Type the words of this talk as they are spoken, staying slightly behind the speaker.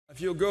If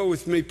you'll go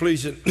with me,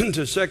 please,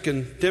 to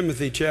 2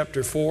 Timothy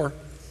chapter 4.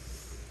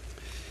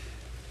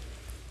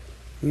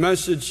 The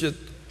message that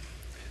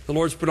the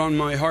Lord's put on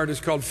my heart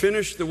is called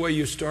Finish the Way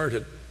You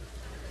Started.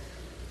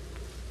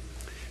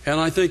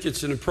 And I think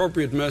it's an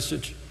appropriate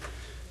message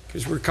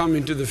because we're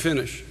coming to the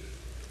finish.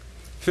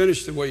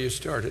 Finish the way you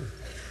started.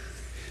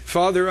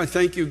 Father, I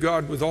thank you,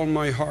 God, with all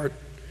my heart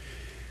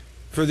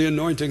for the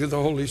anointing of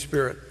the Holy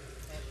Spirit.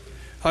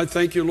 I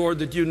thank you, Lord,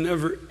 that you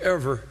never,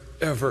 ever,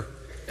 ever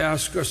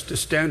ask us to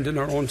stand in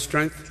our own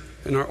strength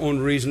and our own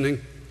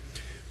reasoning.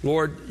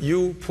 Lord,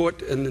 you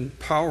put an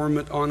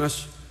empowerment on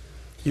us.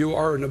 You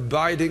are an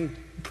abiding,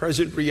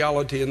 present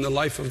reality in the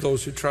life of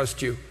those who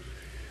trust you.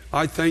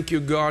 I thank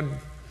you, God,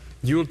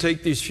 you'll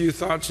take these few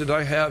thoughts that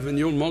I have and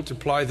you'll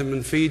multiply them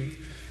and feed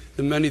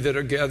the many that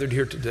are gathered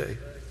here today.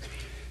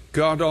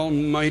 God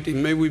Almighty,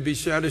 may we be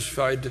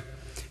satisfied,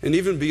 and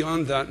even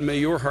beyond that, may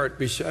your heart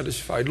be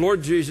satisfied.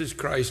 Lord Jesus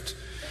Christ,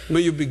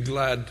 may you be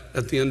glad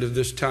at the end of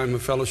this time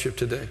of fellowship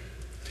today.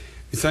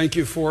 We thank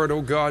you for it,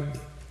 oh God.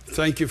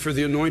 Thank you for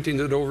the anointing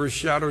that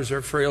overshadows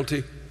our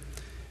frailty.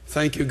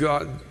 Thank you,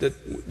 God,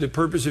 that the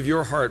purpose of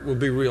your heart will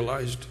be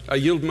realized. I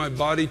yield my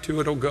body to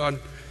it, oh God,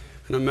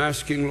 and I'm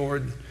asking,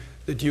 Lord,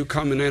 that you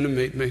come and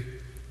animate me.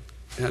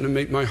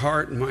 Animate my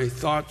heart and my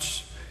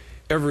thoughts,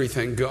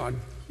 everything, God,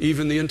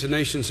 even the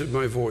intonations of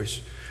my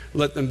voice.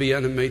 Let them be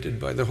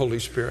animated by the Holy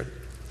Spirit.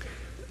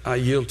 I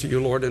yield to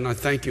you, Lord, and I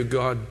thank you,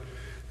 God,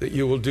 that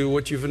you will do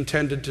what you've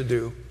intended to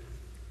do.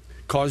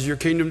 Cause your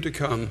kingdom to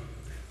come.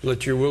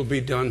 Let your will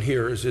be done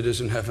here as it is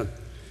in heaven.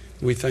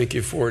 We thank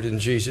you for it in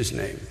Jesus'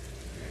 name.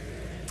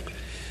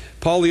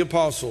 Paul the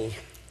Apostle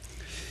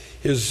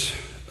is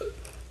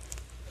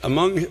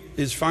among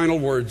his final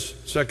words,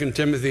 2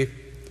 Timothy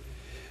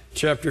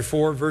chapter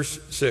 4, verse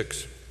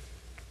 6.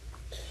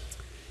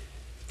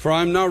 For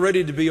I am now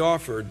ready to be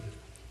offered,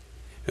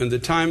 and the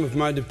time of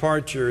my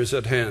departure is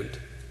at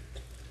hand.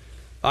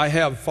 I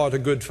have fought a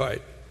good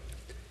fight.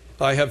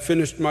 I have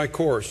finished my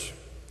course.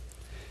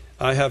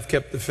 I have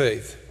kept the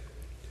faith.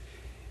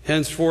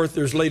 Henceforth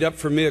there's laid up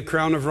for me a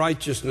crown of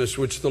righteousness,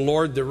 which the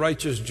Lord, the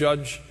righteous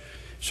judge,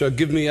 shall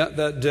give me at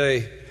that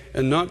day,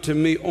 and not to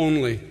me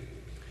only,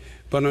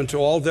 but unto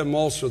all them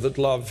also that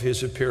love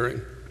his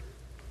appearing.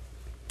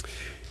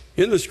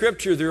 In the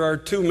scripture there are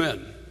two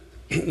men,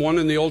 one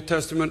in the Old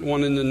Testament,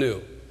 one in the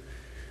New.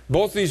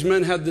 Both these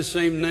men had the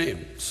same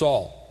name,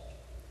 Saul.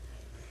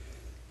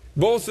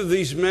 Both of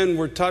these men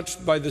were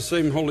touched by the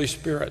same Holy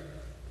Spirit.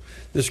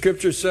 The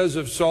scripture says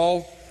of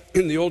Saul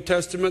in the Old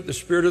Testament, the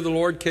Spirit of the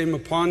Lord came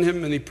upon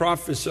him and he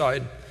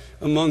prophesied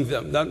among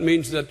them. That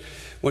means that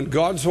when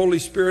God's Holy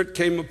Spirit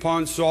came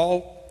upon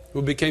Saul,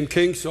 who became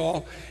King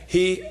Saul,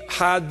 he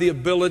had the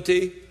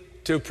ability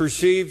to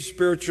perceive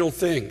spiritual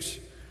things.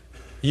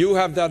 You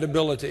have that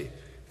ability.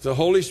 If the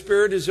Holy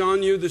Spirit is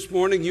on you this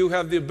morning, you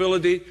have the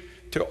ability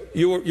to,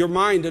 your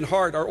mind and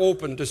heart are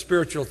open to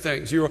spiritual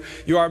things. You've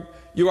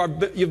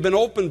been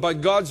opened by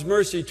God's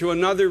mercy to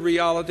another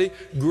reality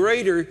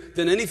greater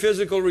than any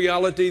physical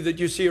reality that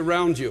you see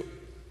around you.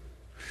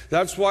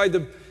 That's why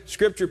the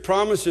scripture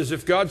promises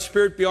if God's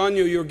Spirit be on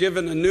you, you're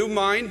given a new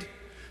mind.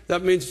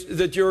 That means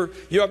that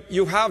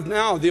you have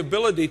now the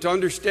ability to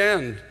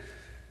understand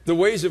the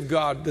ways of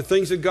God, the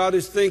things that God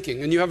is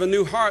thinking. And you have a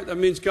new heart. That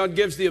means God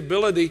gives the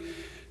ability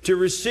to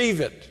receive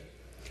it.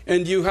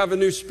 And you have a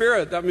new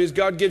spirit. That means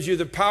God gives you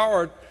the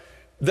power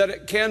that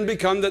it can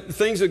become, that the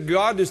things that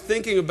God is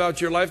thinking about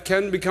your life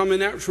can become a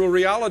natural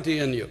reality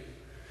in you.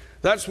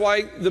 That's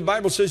why the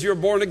Bible says you're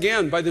born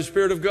again by the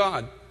Spirit of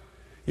God.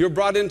 You're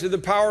brought into the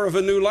power of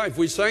a new life.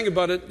 We sang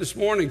about it this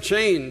morning.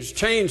 Change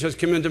has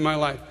come into my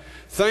life.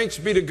 Thanks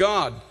be to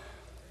God.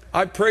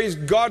 I praise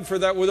God for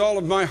that with all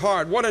of my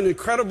heart. What an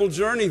incredible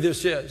journey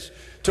this is,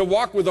 to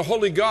walk with the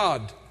Holy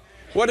God.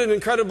 What an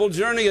incredible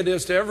journey it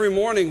is to every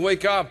morning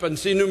wake up and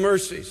see new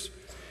mercies.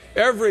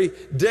 Every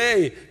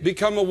day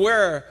become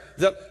aware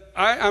that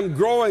I am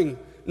growing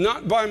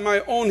not by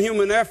my own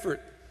human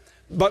effort,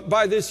 but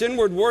by this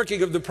inward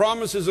working of the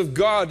promises of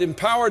God,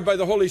 empowered by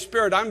the Holy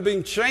Spirit. I'm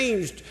being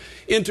changed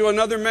into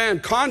another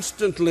man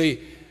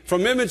constantly,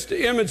 from image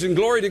to image and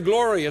glory to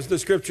glory, as the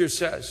scripture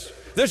says.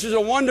 This is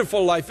a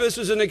wonderful life. This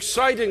is an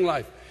exciting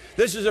life.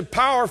 This is a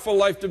powerful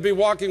life to be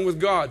walking with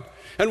God.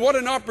 And what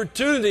an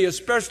opportunity,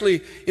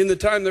 especially in the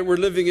time that we're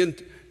living in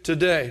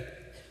today.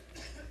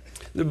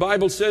 The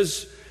Bible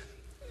says,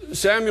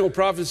 Samuel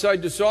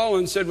prophesied to Saul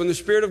and said, when the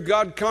Spirit of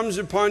God comes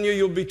upon you,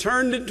 you'll be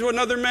turned into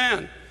another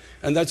man.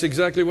 And that's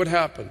exactly what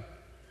happened.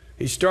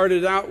 He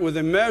started out with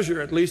a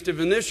measure, at least of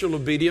initial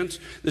obedience.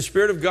 The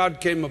Spirit of God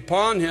came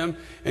upon him,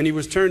 and he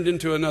was turned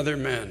into another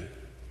man.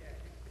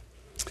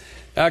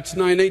 Acts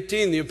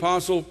 9:18, the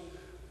Apostle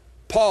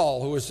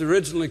Paul, who was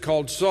originally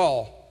called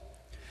Saul,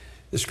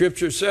 the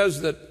scripture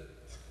says that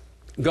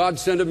God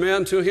sent a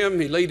man to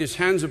him. He laid his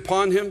hands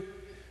upon him.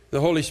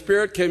 The Holy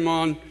Spirit came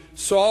on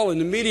Saul, and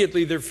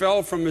immediately there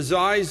fell from his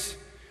eyes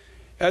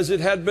as it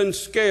had been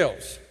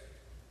scales.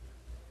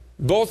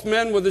 Both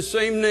men with the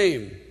same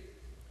name.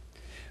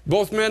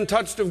 Both men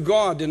touched of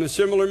God in a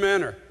similar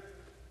manner.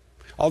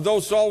 Although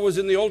Saul was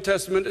in the Old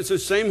Testament, it's the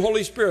same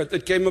Holy Spirit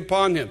that came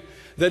upon him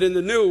that in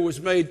the New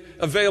was made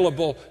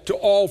available to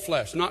all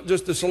flesh, not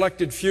just the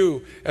selected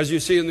few as you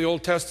see in the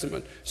Old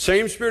Testament.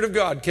 Same Spirit of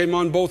God came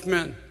on both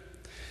men.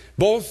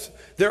 Both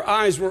their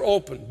eyes were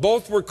open.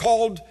 Both were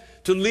called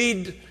to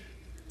lead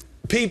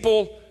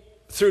people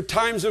through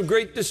times of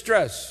great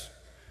distress.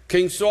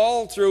 King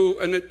Saul, through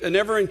an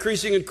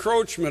ever-increasing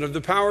encroachment of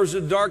the powers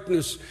of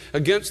darkness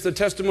against the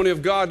testimony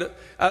of God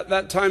at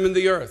that time in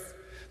the earth.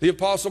 The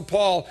Apostle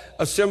Paul,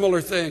 a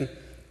similar thing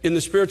in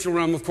the spiritual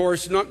realm, of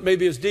course, not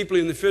maybe as deeply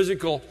in the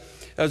physical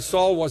as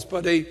Saul was,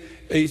 but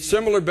a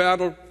similar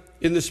battle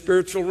in the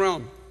spiritual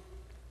realm.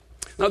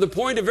 Now, the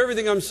point of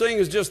everything I'm saying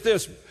is just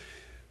this.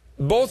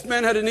 Both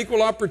men had an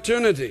equal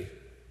opportunity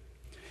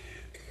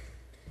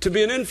to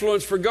be an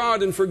influence for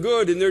God and for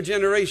good in their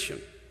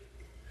generation,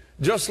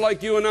 just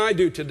like you and I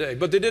do today.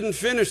 But they didn't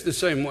finish the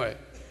same way.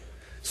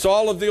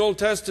 Saul of the Old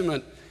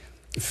Testament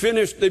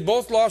finished. They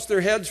both lost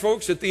their heads,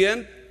 folks, at the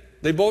end.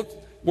 They both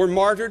were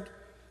martyred.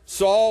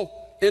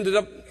 Saul ended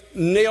up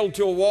nailed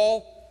to a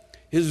wall.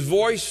 His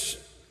voice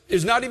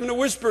is not even a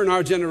whisper in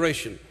our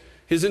generation.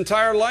 His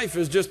entire life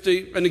is just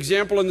an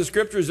example in the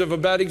Scriptures of a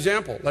bad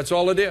example. That's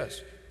all it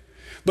is.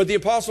 But the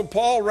Apostle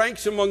Paul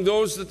ranks among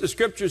those that the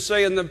Scriptures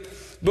say in the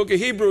book of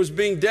Hebrews,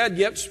 being dead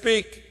yet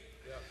speak.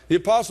 The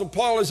Apostle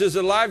Paul is as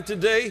alive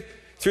today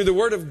through the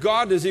Word of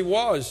God as he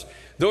was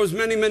those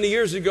many, many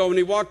years ago when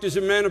he walked as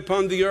a man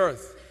upon the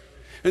earth.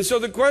 And so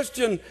the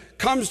question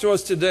comes to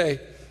us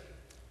today.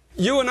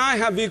 You and I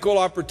have equal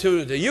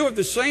opportunity. You have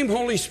the same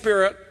Holy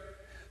Spirit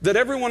that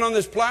everyone on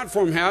this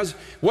platform has,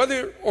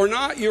 whether or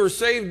not you're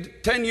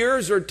saved 10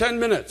 years or 10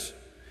 minutes.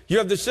 You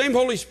have the same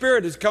Holy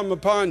Spirit has come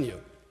upon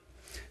you.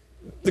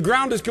 The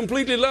ground is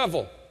completely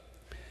level.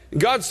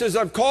 God says,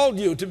 I've called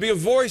you to be a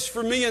voice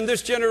for me in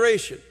this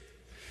generation.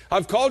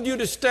 I've called you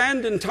to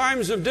stand in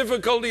times of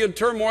difficulty and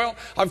turmoil.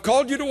 I've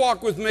called you to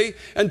walk with me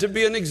and to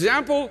be an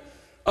example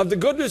of the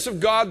goodness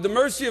of God, the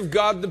mercy of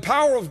God, the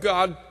power of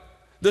God,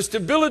 the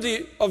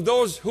stability of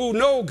those who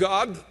know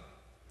God,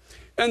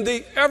 and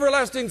the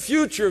everlasting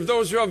future of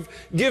those who have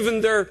given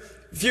their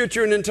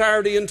future in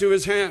entirety into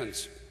His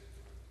hands.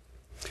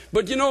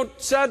 But you know,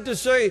 sad to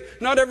say,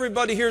 not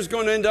everybody here is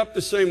going to end up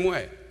the same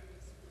way.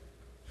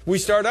 We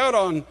start out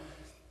on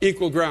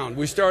equal ground.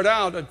 We start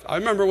out, I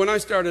remember when I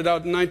started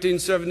out in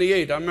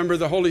 1978, I remember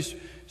the Holy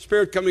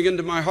Spirit coming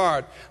into my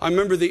heart. I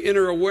remember the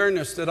inner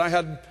awareness that I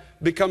had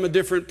become a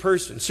different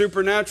person.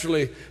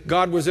 Supernaturally,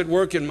 God was at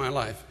work in my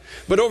life.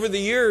 But over the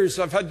years,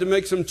 I've had to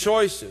make some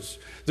choices.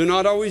 They're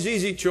not always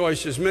easy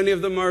choices. Many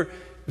of them are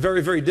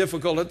very, very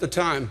difficult at the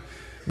time.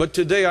 But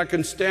today I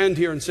can stand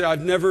here and say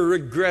I've never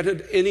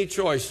regretted any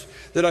choice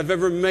that I've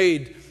ever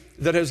made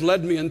that has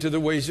led me into the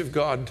ways of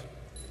God.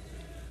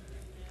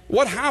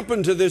 What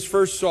happened to this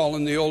first Saul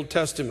in the Old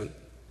Testament?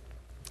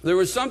 There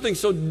was something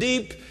so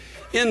deep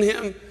in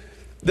him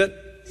that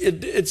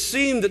it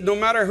seemed that no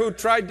matter who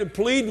tried to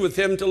plead with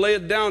him to lay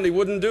it down, he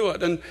wouldn't do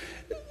it. And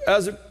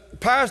as a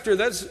pastor,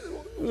 that's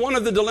one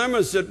of the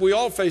dilemmas that we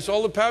all face,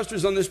 all the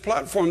pastors on this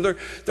platform. There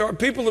are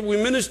people that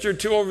we minister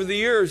to over the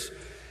years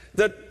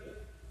that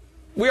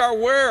we are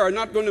aware are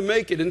not going to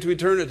make it into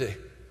eternity.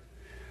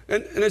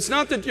 And it's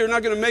not that you're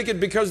not going to make it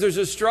because there's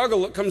a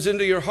struggle that comes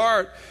into your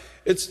heart.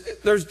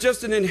 There's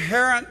just an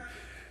inherent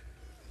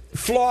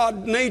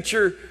flawed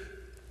nature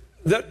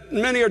that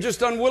many are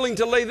just unwilling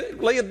to lay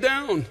it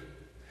down.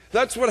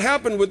 That's what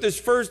happened with this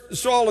first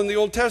Saul in the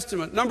Old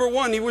Testament. Number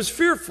one, he was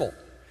fearful.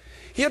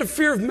 He had a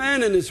fear of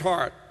man in his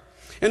heart,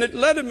 and it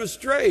led him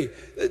astray.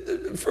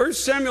 1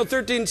 Samuel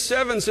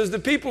 13:7 says the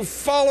people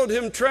followed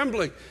him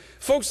trembling.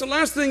 Folks, the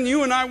last thing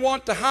you and I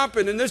want to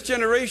happen in this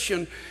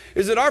generation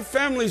is that our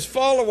families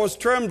follow us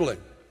trembling.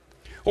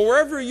 Or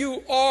wherever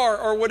you are,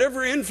 or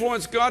whatever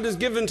influence God has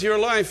given to your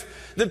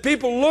life, that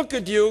people look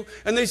at you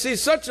and they see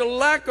such a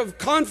lack of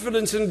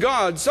confidence in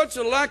God, such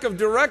a lack of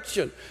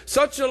direction,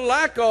 such a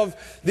lack of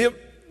the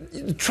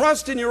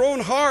trust in your own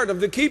heart of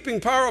the keeping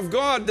power of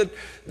God, that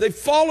they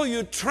follow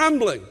you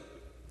trembling.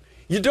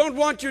 You don't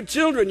want your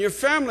children, your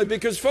family,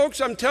 because folks,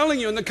 I'm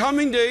telling you, in the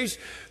coming days,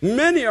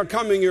 many are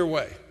coming your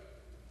way.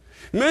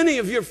 Many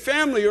of your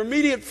family, your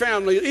immediate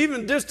family,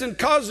 even distant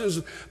cousins,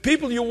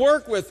 people you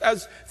work with,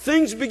 as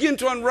things begin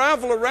to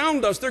unravel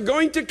around us, they're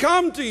going to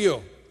come to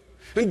you.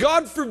 And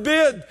God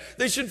forbid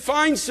they should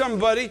find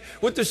somebody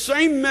with the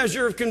same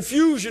measure of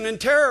confusion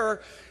and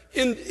terror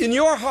in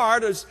your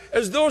heart as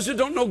those who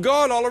don't know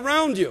God all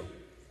around you.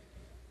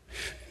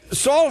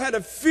 Saul had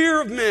a fear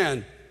of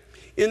man.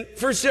 In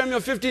 1 Samuel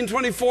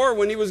 15:24,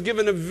 when he was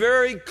given a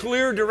very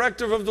clear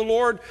directive of the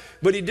Lord,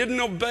 but he didn't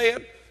obey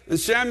it, and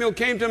Samuel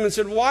came to him and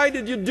said, why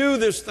did you do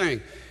this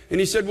thing? And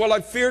he said, well, I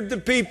feared the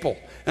people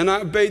and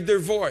I obeyed their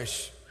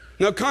voice.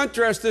 Now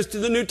contrast this to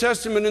the New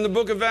Testament in the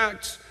book of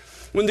Acts,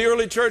 when the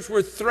early church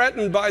were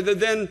threatened by the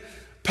then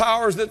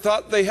powers that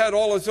thought they had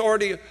all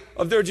authority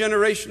of their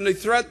generation. They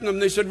threatened them.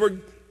 They said, we're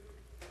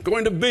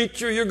going to beat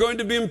you. You're going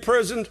to be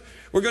imprisoned.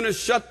 We're going to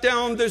shut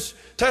down this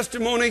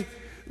testimony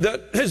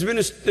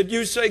that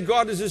you say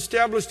God has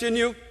established in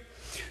you.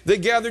 They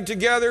gathered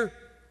together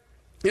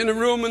in a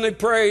room and they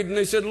prayed and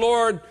they said,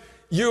 Lord,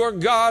 you are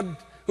God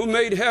who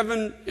made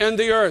heaven and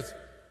the earth,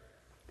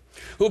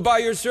 who by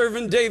your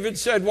servant David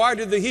said, why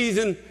did the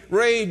heathen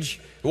rage?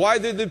 Why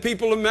did the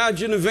people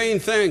imagine a vain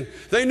thing?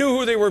 They knew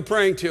who they were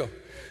praying to.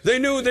 They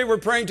knew they were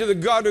praying to the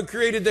God who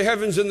created the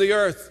heavens and the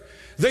earth.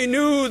 They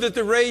knew that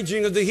the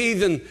raging of the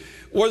heathen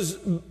was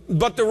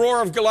but the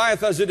roar of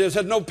Goliath as it is,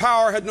 had no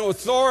power, had no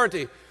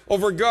authority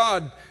over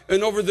God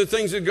and over the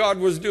things that God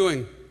was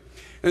doing.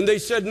 And they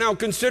said, now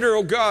consider,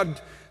 O God,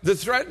 the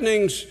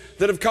threatenings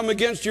that have come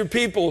against your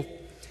people.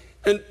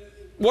 And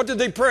what did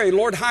they pray?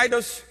 Lord, hide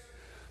us.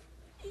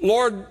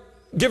 Lord,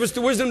 give us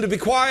the wisdom to be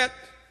quiet.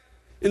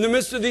 In the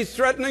midst of these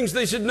threatenings,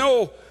 they said,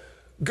 no,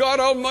 God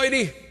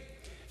Almighty,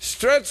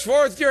 stretch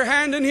forth your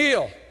hand and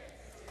heal.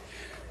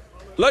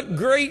 Let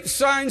great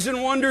signs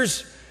and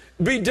wonders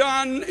be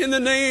done in the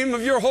name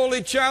of your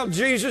holy child,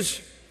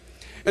 Jesus.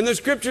 And the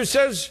scripture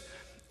says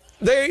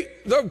the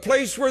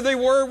place where they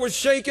were was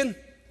shaken,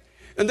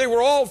 and they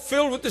were all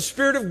filled with the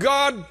Spirit of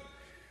God,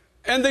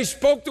 and they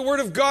spoke the word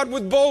of God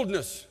with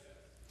boldness.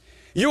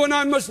 You and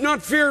I must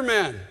not fear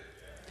man.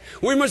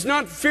 We must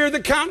not fear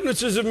the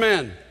countenances of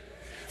men.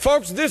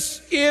 Folks,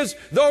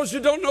 those who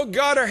don't know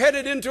God are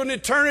headed into an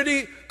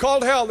eternity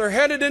called hell. They're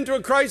headed into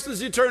a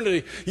Christless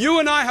eternity.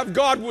 You and I have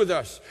God with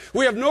us.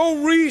 We have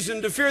no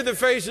reason to fear the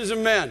faces of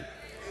men.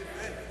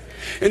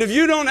 And if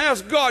you don't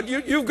ask God,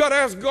 you've got to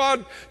ask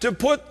God to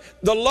put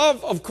the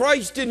love of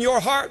Christ in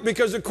your heart,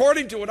 because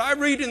according to what I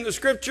read in the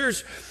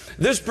scriptures,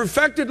 this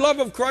perfected love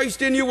of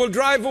Christ in you will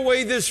drive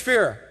away this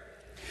fear.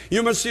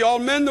 You must see all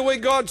men the way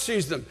God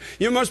sees them.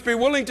 You must be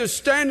willing to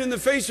stand in the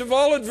face of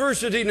all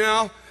adversity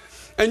now.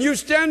 And you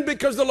stand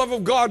because the love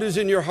of God is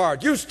in your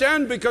heart. You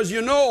stand because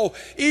you know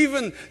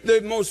even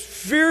the most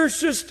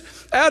fiercest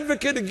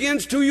advocate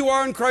against who you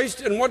are in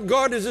Christ and what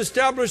God is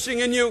establishing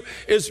in you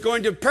is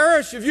going to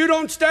perish if you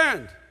don't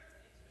stand.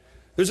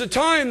 There's a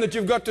time that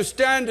you've got to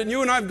stand, and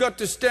you and I've got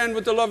to stand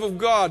with the love of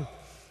God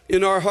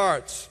in our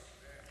hearts.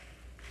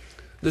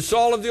 The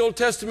Saul of the Old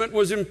Testament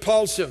was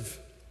impulsive.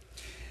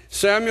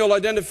 Samuel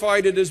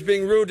identified it as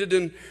being rooted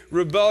in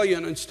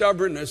rebellion and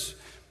stubbornness.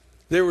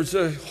 There was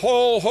a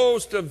whole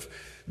host of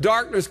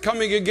darkness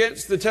coming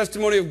against the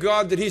testimony of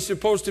God that he's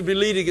supposed to be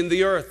leading in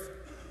the earth.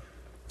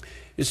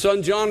 His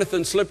son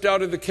Jonathan slipped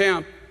out of the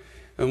camp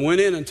and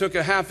went in and took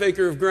a half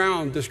acre of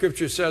ground, the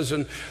scripture says,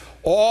 and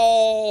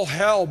all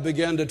hell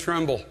began to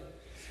tremble.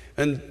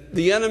 And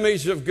the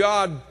enemies of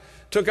God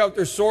took out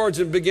their swords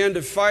and began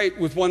to fight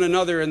with one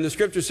another. And the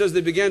scripture says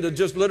they began to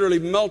just literally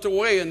melt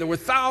away. And there were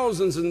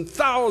thousands and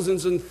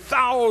thousands and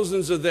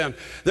thousands of them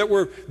that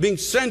were being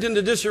sent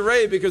into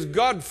disarray because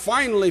God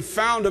finally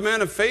found a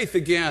man of faith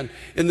again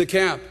in the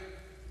camp.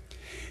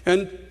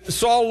 And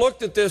Saul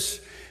looked at this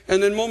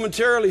and then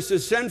momentarily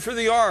says, send for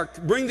the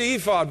ark, bring the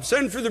ephod,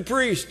 send for the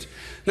priest.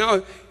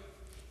 Now,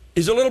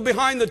 he's a little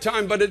behind the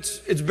time, but it's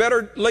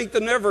better late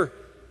than never.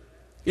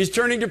 He's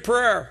turning to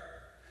prayer.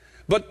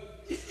 But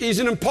he's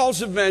an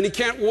impulsive man. He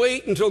can't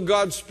wait until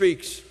God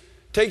speaks. It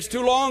takes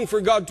too long for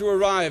God to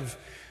arrive.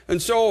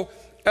 And so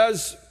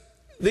as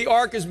the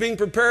ark is being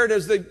prepared,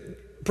 as the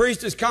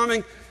priest is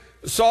coming,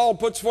 Saul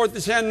puts forth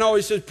his hand. No,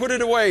 he says, put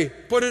it away,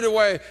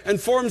 and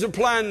forms a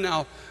plan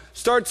now.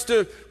 Starts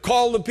to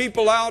call the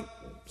people out,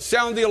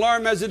 sound the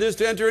alarm as it is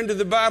to enter into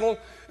the battle,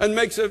 and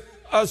makes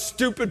a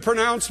stupid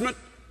pronouncement.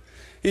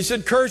 He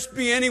said, cursed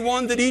be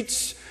anyone that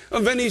eats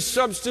of any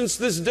substance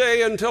this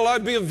day until I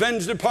be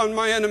avenged upon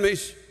my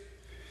enemies.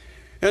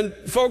 And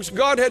folks,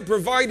 God had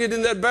provided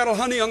in that battle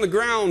honey on the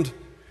ground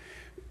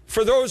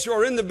for those who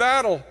are in the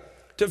battle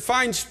to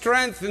find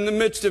strength in the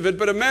midst of it.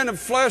 But a man of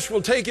flesh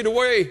will take it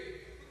away.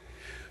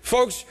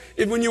 Folks,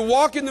 when you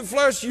walk in the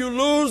flesh, you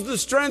lose the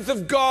strength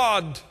of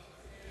God.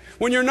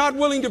 When you're not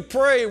willing to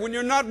pray, when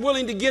you're not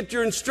willing to get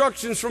your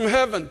instructions from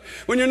heaven,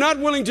 when you're not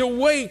willing to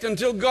wait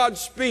until God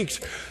speaks.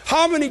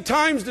 How many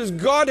times does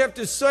God have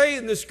to say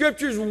in the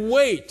scriptures,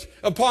 wait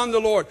upon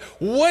the Lord?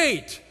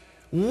 Wait.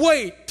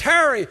 Wait,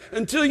 tarry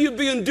until you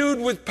be endued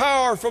with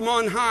power from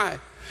on high.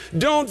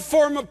 Don't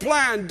form a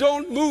plan.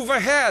 Don't move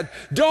ahead.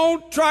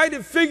 Don't try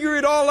to figure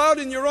it all out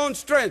in your own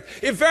strength.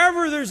 If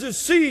ever there's a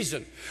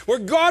season where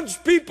God's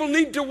people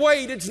need to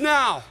wait, it's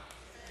now.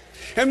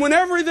 And when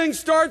everything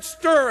starts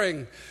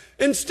stirring,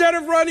 instead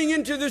of running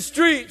into the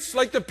streets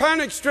like the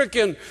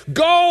panic-stricken,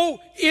 go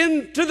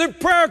into the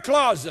prayer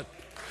closet.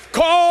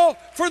 Call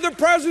for the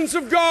presence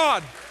of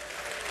God.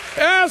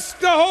 Ask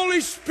the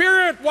Holy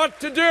Spirit what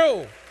to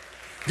do.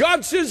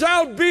 God says,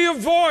 I'll be a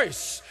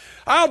voice.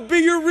 I'll be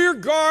your rear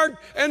guard,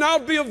 and I'll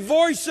be a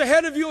voice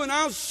ahead of you, and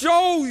I'll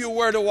show you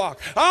where to walk.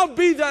 I'll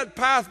be that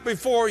path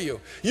before you.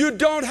 You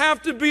don't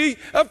have to be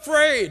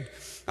afraid.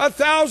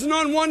 1,000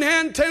 on one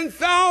hand,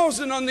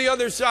 10,000 on the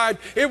other side.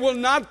 It will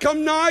not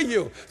come nigh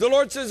you. The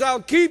Lord says,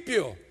 I'll keep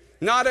you.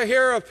 Not a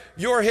hair of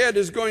your head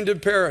is going to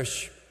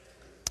perish.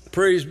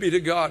 Praise be to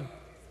God.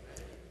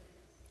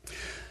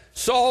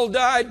 Saul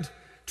died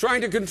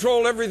trying to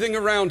control everything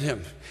around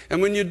him.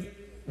 And when you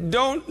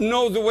don't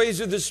know the ways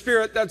of the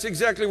Spirit, that's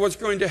exactly what's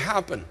going to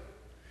happen.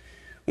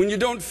 when you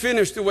don't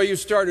finish the way you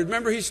started.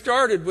 Remember, he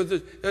started with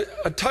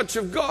a touch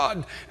of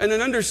God and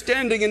an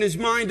understanding in his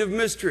mind of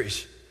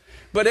mysteries,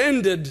 but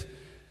ended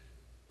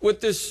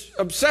with this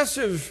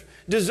obsessive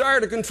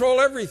desire to control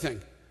everything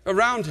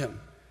around him,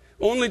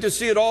 only to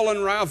see it all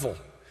unravel,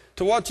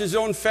 to watch his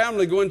own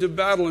family go into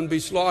battle and be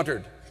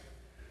slaughtered,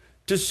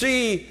 to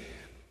see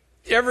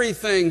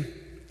everything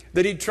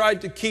that he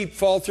tried to keep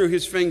fall through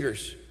his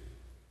fingers,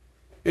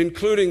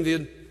 including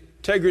the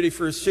integrity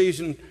for a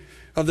season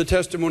of the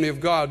testimony of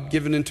God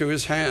given into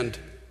his hand.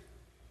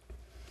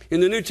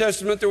 In the New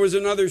Testament, there was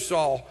another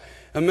Saul,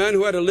 a man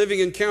who had a living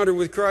encounter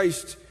with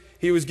Christ.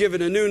 He was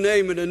given a new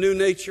name and a new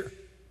nature.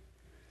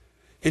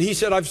 And he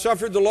said, I've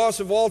suffered the loss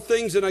of all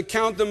things, and I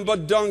count them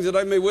but dung, that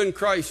I may win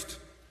Christ.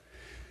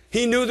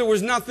 He knew there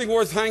was nothing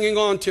worth hanging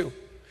on to.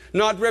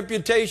 Not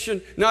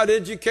reputation, not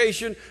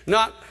education,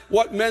 not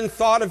what men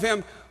thought of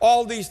him.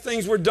 All these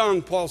things were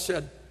dung, Paul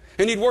said.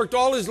 And he'd worked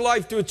all his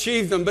life to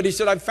achieve them. But he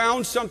said, I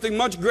found something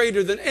much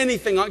greater than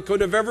anything I could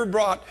have ever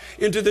brought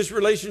into this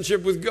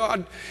relationship with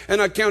God.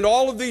 And I count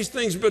all of these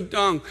things but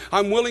dung.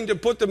 I'm willing to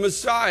put them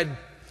aside,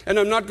 and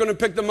I'm not going to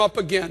pick them up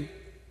again.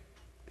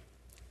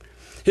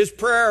 His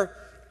prayer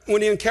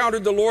when he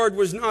encountered the Lord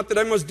was not that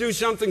I must do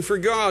something for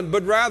God,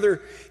 but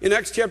rather in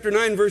Acts chapter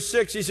 9, verse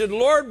 6, he said,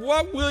 Lord,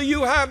 what will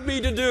you have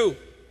me to do?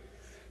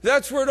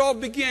 That's where it all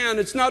began.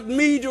 It's not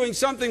me doing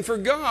something for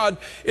God.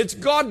 It's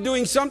God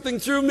doing something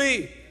through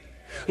me.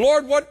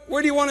 Lord,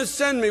 where do you want to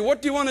send me?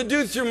 What do you want to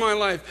do through my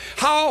life?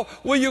 How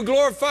will you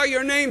glorify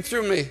your name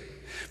through me?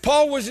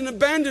 Paul was an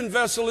abandoned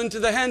vessel into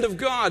the hand of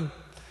God.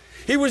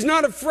 He was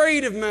not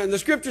afraid of man. The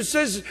scripture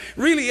says,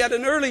 really, at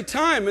an early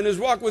time in his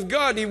walk with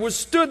God, he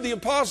withstood the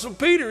apostle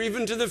Peter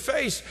even to the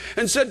face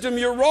and said to him,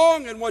 you're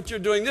wrong in what you're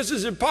doing. This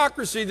is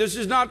hypocrisy. This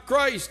is not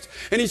Christ.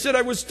 And he said,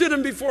 I withstood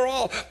him before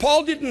all.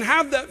 Paul didn't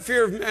have that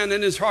fear of man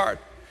in his heart.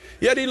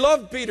 Yet he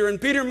loved Peter, and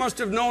Peter must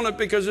have known it,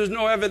 because there's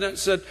no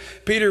evidence that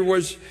Peter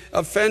was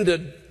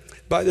offended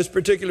by this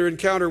particular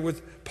encounter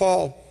with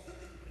Paul.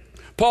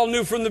 Paul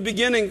knew from the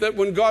beginning that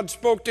when God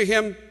spoke to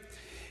him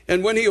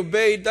and when he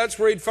obeyed, that's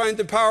where he'd find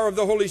the power of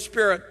the Holy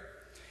Spirit,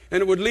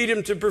 and it would lead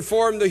him to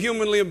perform the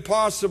humanly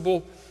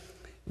impossible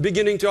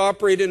beginning to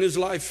operate in his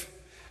life.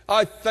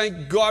 I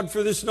thank God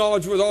for this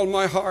knowledge with all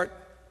my heart.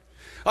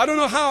 I don't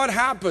know how it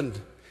happened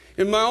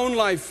in my own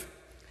life.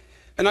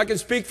 And I can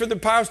speak for the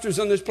pastors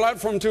on this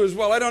platform too as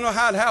well. I don't know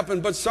how it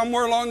happened, but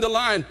somewhere along the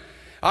line,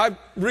 I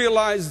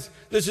realized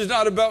this is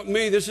not about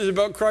me. This is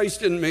about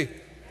Christ in me.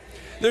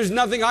 There's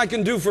nothing I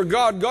can do for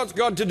God. God's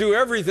got to do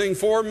everything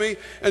for me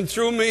and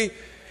through me.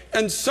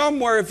 And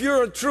somewhere, if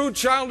you're a true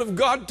child of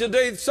God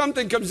today,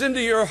 something comes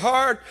into your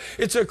heart.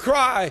 It's a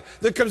cry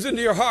that comes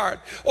into your heart.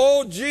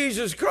 Oh,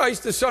 Jesus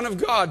Christ, the Son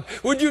of God,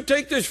 would you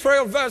take this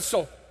frail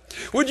vessel?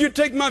 Would you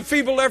take my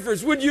feeble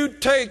efforts? Would you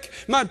take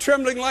my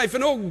trembling life?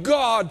 And oh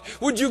God,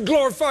 would you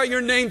glorify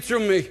your name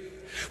through me?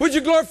 Would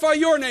you glorify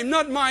your name,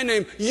 not my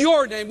name,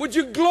 your name? Would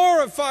you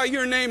glorify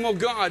your name, oh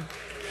God?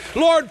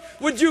 Lord,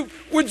 would you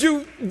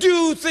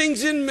do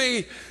things in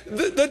me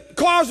that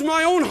cause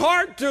my own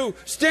heart to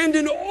stand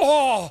in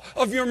awe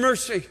of your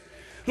mercy?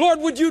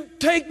 Lord, would you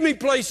take me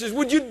places?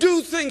 Would you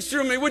do things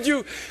through me? Would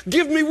you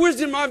give me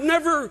wisdom I've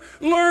never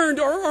learned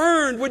or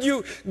earned? Would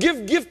you give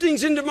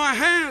giftings into my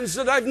hands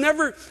that I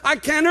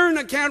can't earn,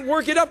 I can't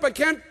work it up, I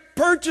can't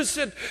purchase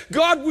it?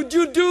 God, would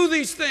you do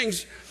these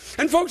things?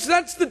 And folks,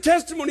 that's the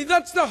testimony.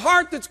 That's the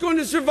heart that's going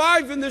to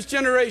survive in this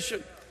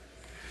generation.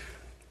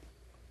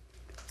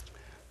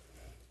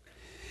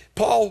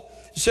 Paul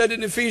said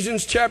in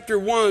Ephesians chapter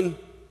 1,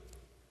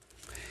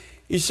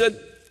 he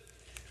said,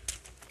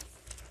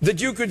 that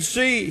you could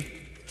see,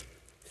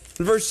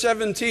 in verse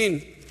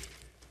 17,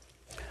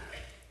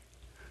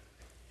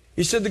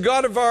 he said, the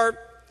God of our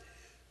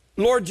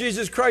Lord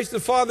Jesus Christ, the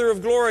Father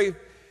of glory,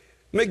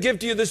 may give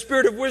to you the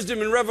spirit of wisdom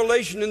and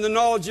revelation in the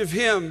knowledge of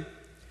him,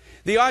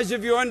 the eyes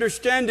of your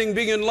understanding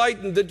being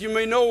enlightened, that you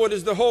may know what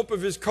is the hope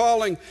of his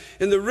calling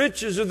and the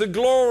riches of the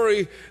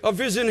glory of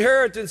his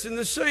inheritance in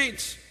the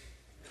saints.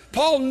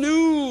 Paul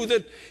knew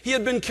that he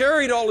had been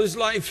carried all his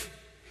life.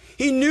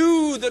 He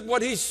knew that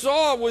what he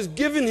saw was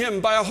given him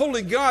by a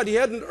holy God. He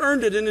hadn't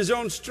earned it in his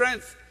own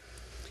strength.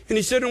 And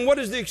he said, and what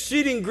is the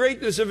exceeding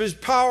greatness of his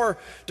power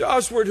to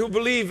usward who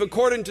believe,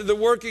 according to the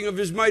working of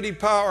his mighty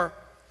power,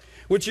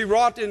 which he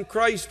wrought in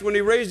Christ when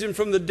he raised him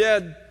from the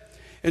dead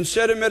and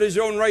set him at his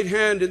own right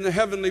hand in the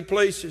heavenly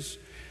places,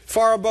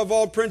 far above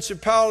all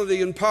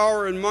principality and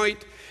power and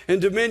might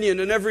and dominion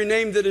and every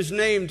name that is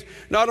named,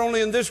 not only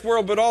in this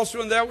world but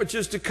also in that which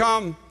is to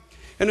come,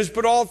 and has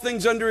put all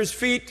things under his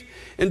feet,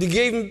 and he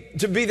gave him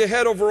to be the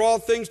head over all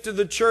things to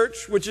the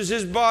church, which is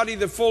his body,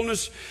 the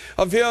fullness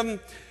of him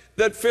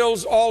that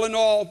fills all in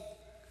all.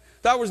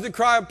 That was the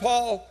cry of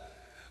Paul.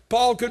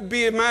 Paul could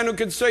be a man who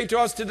could say to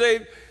us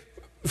today,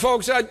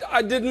 folks,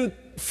 I didn't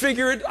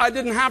figure it. I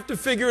didn't have to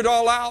figure it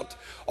all out.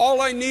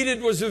 All I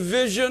needed was a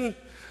vision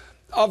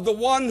of the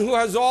one who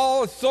has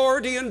all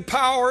authority and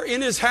power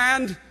in his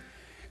hand.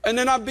 And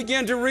then I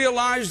began to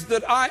realize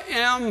that I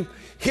am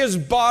his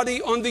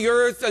body on the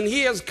earth, and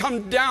he has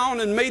come down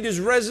and made his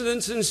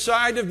residence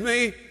inside of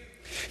me.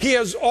 He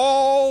has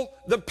all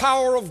the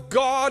power of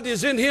God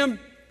is in him.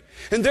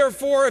 And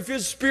therefore, if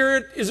his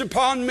Spirit is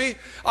upon me,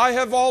 I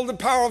have all the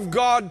power of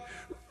God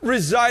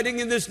residing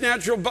in this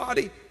natural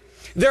body.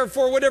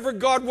 Therefore, whatever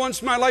God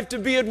wants my life to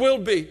be, it will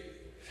be.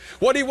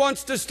 What he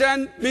wants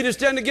me to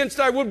stand against,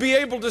 I will be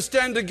able to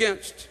stand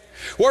against.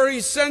 Where he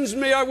sends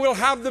me, I will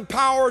have the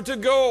power to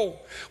go.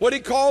 What he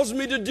calls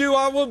me to do,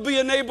 I will be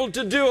enabled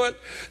to do it.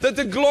 That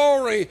the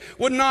glory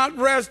would not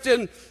rest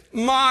in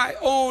my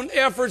own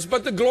efforts,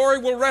 but the glory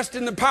will rest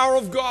in the power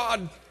of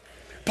God.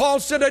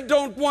 Paul said, I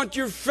don't want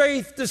your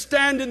faith to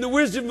stand in the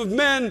wisdom of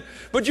men,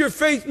 but your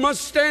faith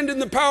must stand in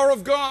the power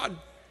of God.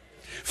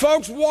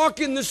 Folks, walk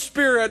in the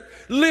Spirit,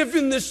 live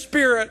in the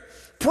Spirit,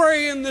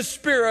 pray in the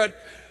Spirit,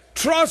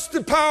 trust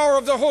the power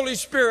of the Holy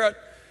Spirit.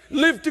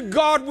 Live to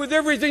God with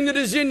everything that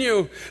is in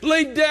you.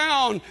 Lay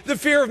down the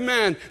fear of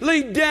man.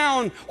 Lay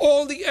down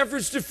all the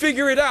efforts to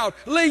figure it out.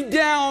 Lay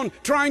down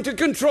trying to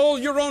control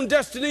your own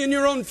destiny and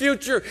your own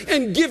future,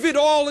 and give it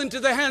all into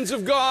the hands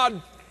of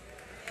God.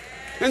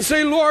 And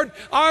say, Lord,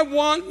 I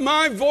want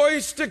my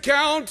voice to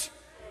count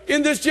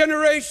in this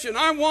generation.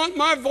 I want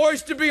my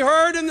voice to be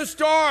heard in the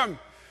storm.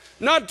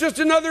 Not just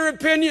another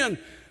opinion,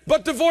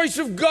 but the voice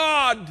of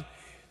God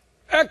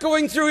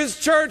echoing through his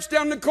church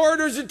down the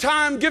corridors of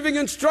time, giving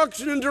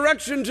instruction and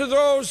direction to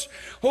those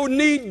who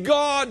need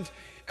God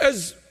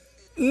as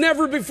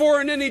never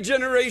before in any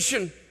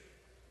generation.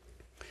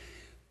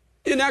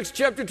 In Acts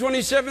chapter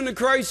 27, a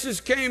crisis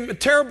came, a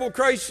terrible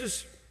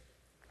crisis.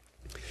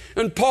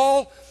 And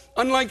Paul,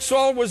 unlike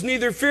Saul, was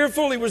neither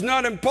fearful, he was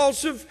not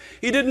impulsive,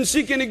 he didn't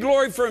seek any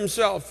glory for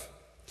himself.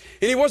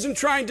 And he wasn't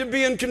trying to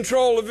be in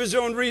control of his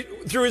own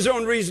through his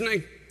own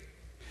reasoning.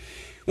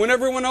 When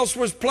everyone else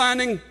was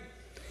planning,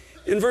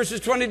 in verses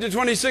 20 to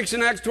 26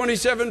 in Acts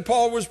 27,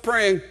 Paul was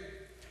praying.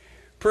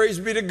 Praise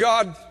be to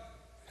God.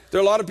 There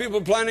are a lot of people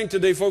planning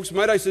today, folks.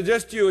 Might I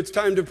suggest to you it's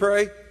time to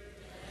pray?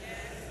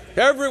 Yes.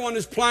 Everyone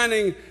is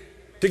planning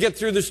to get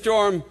through the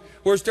storm.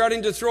 We're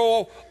starting to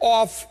throw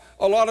off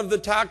a lot of the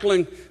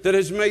tackling that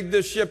has made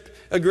this ship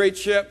a great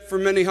ship for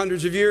many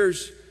hundreds of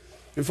years.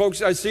 And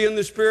folks, I see in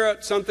the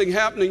Spirit something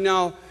happening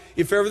now.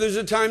 If ever there's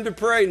a time to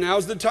pray,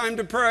 now's the time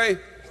to pray.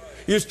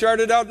 You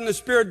started out in the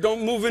Spirit.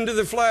 Don't move into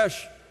the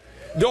flesh.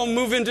 Don't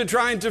move into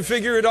trying to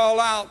figure it all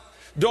out.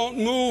 Don't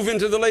move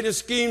into the latest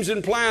schemes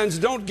and plans.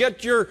 Don't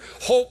get your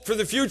hope for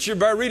the future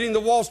by reading the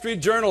Wall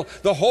Street Journal.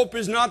 The hope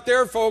is not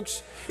there,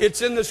 folks.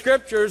 It's in the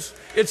Scriptures.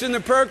 It's in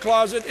the prayer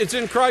closet. It's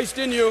in Christ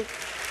in you.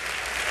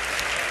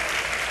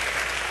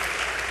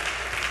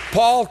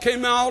 Paul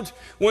came out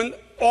when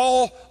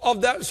all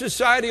of that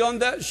society on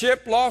that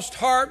ship lost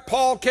heart.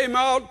 Paul came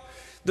out.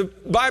 The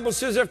Bible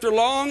says after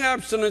long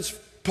abstinence,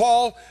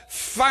 Paul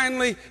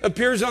finally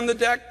appears on the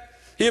deck.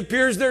 He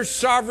appears there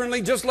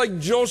sovereignly, just like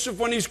Joseph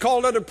when he's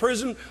called out of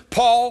prison.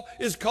 Paul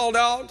is called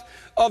out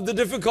of the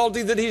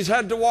difficulty that he's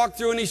had to walk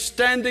through, and he's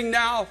standing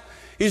now.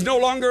 He's no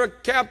longer a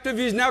captive.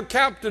 He's now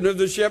captain of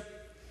the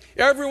ship.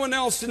 Everyone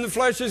else in the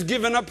flesh has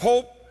given up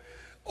hope.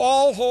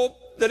 All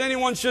hope that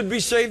anyone should be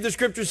saved, the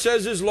Scripture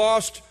says, is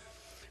lost.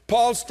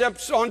 Paul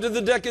steps onto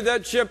the deck of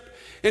that ship,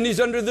 and he's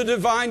under the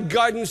divine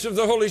guidance of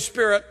the Holy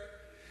Spirit.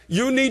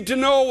 You need to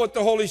know what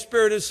the Holy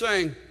Spirit is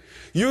saying.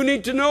 You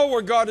need to know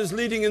where God is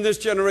leading in this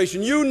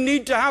generation. You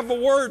need to have a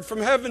word from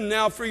heaven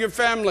now for your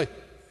family.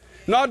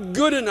 Not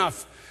good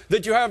enough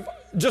that you have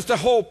just a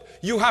hope.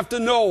 You have to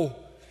know.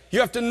 You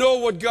have to know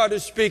what God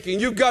is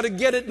speaking. You've got to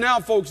get it now,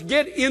 folks.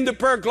 Get in the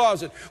prayer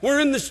closet. We're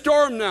in the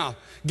storm now.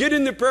 Get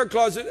in the prayer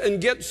closet and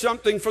get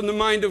something from the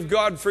mind of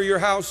God for your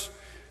house,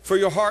 for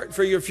your heart,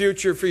 for your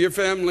future, for your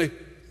family.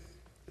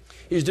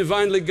 He's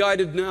divinely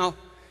guided now.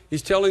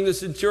 He's telling the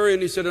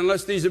centurion, he said,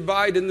 unless these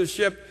abide in the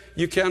ship,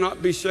 you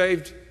cannot be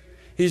saved.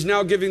 He's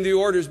now giving the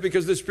orders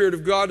because the Spirit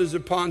of God is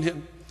upon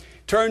him.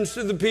 Turns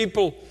to the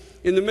people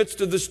in the midst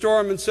of the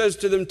storm and says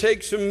to them,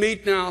 take some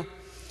meat now.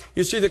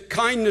 You see, the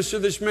kindness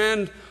of this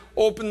man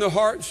opened the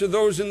hearts of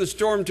those in the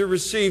storm to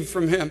receive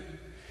from him.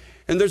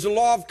 And there's a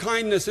law of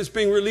kindness that's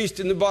being released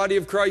in the body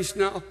of Christ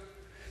now.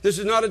 This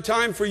is not a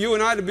time for you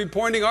and I to be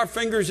pointing our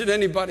fingers at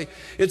anybody.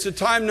 It's a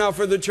time now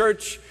for the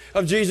church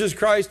of Jesus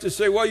Christ to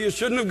say, well, you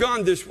shouldn't have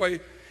gone this way.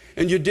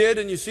 And you did,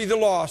 and you see the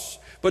loss.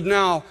 But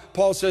now,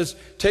 Paul says,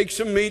 take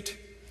some meat.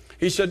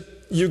 He said,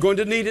 you're going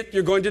to need it.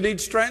 You're going to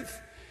need strength.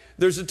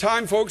 There's a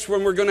time, folks,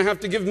 when we're going to have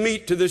to give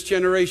meat to this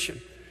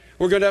generation.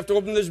 We're going to have to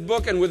open this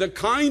book and with a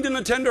kind and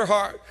a tender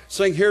heart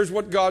saying, here's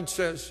what God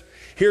says.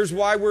 Here's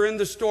why we're in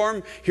the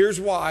storm. Here's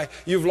why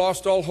you've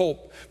lost all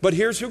hope. But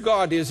here's who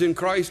God is in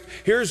Christ.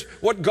 Here's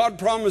what God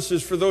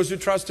promises for those who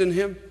trust in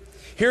Him.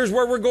 Here's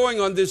where we're going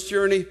on this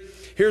journey.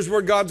 Here's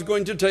where God's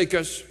going to take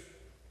us.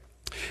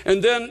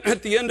 And then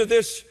at the end of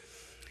this,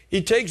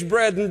 he takes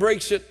bread and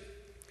breaks it.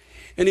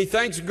 And he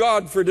thanks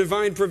God for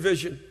divine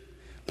provision.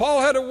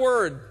 Paul had a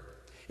word,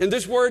 and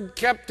this word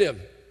kept him.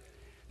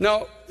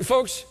 Now,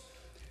 folks,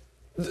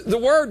 the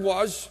word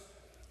was,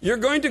 you're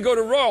going to go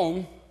to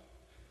Rome,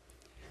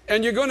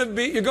 and you're going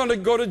to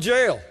go to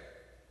jail.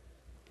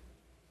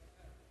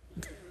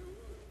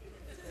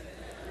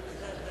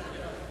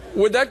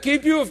 Would that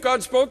keep you if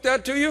God spoke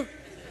that to you?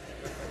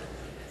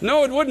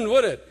 No, it wouldn't,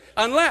 would it?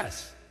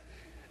 Unless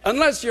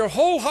your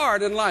whole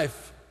heart and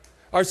life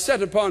are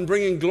set upon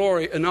bringing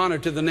glory and honor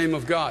to the name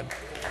of God.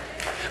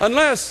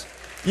 Unless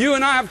you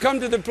and I have come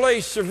to the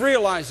place of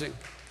realizing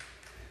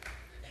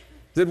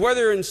that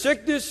whether in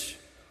sickness,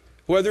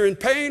 whether in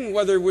pain,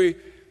 whether we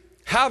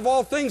have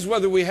all things,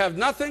 whether we have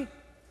nothing,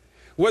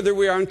 whether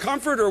we are in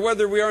comfort or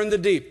whether we are in the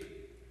deep,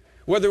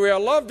 whether we are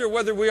loved or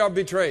whether we are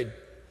betrayed,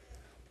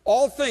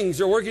 all things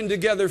are working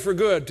together for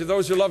good to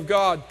those who love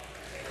God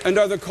and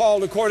are the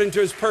called according to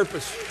His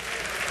purpose.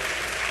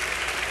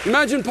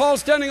 Imagine Paul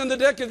standing on the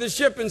deck of the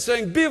ship and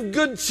saying, be of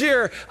good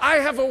cheer. I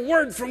have a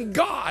word from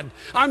God.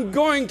 I'm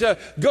going to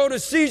go to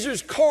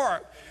Caesar's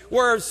court,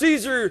 where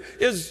Caesar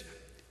is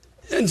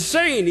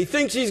insane. He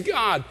thinks he's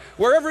God.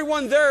 Where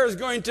everyone there is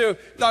going to,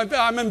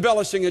 I'm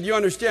embellishing it, you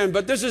understand,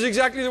 but this is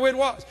exactly the way it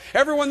was.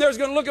 Everyone there is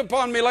going to look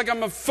upon me like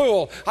I'm a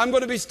fool. I'm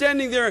going to be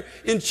standing there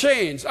in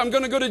chains. I'm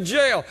going to go to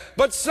jail.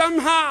 But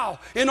somehow,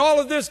 in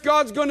all of this,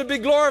 God's going to be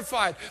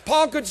glorified.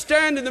 Paul could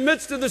stand in the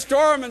midst of the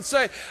storm and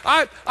say,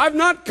 I've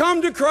not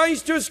come to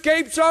Christ to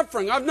escape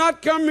suffering. I've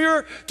not come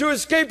here to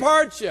escape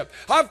hardship.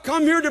 I've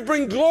come here to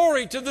bring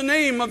glory to the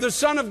name of the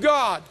Son of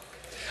God.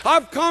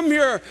 I've come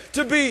here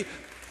to be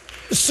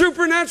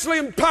supernaturally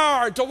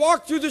empowered to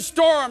walk through the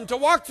storm, to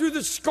walk through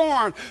the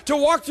scorn, to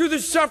walk through the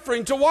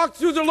suffering, to walk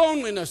through the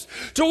loneliness,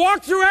 to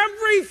walk through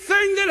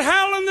everything that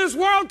hell in this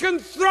world can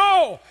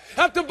throw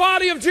at the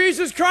body of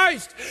Jesus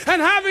Christ.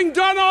 And having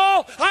done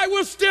all, I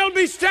will still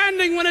be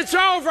standing when it's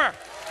over.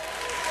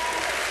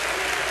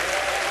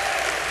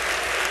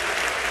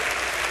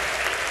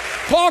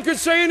 Paul could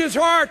say in his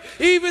heart,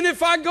 even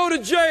if I go to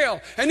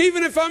jail, and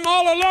even if I'm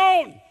all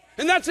alone,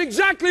 and that's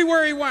exactly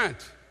where he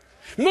went.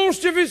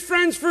 Most of his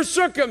friends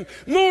forsook him.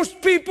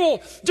 Most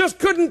people just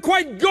couldn't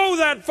quite go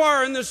that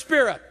far in the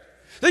Spirit.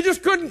 They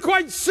just couldn't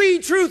quite see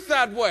truth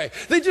that way.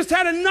 They just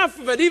had enough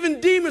of it.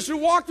 Even Demas, who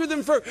walked with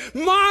him for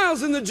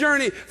miles in the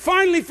journey,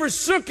 finally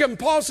forsook him.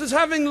 Paul says,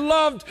 having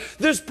loved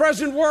this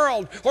present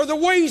world, or the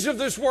ways of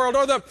this world,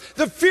 or the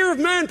fear of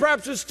man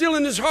perhaps is still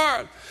in his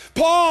heart.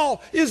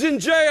 Paul is in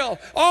jail.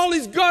 All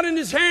he's got in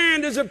his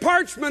hand is a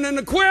parchment and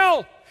a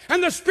quill,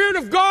 and the Spirit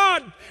of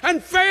God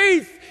and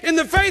faith in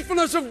the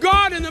faithfulness of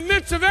God in the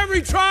midst of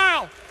every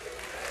trial.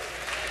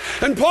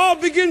 And Paul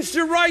begins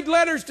to write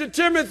letters to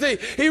Timothy.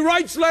 He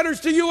writes letters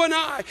to you and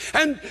I.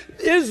 And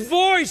his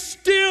voice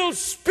still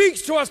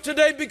speaks to us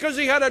today because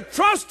he had a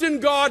trust in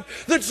God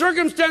that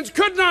circumstance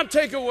could not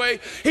take away.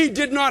 He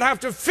did not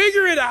have to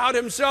figure it out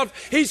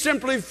himself. He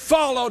simply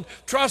followed,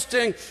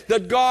 trusting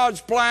that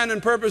God's plan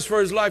and purpose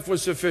for his life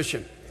was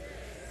sufficient.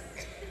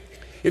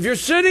 If you're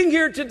sitting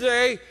here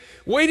today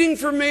waiting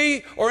for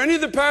me or any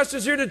of the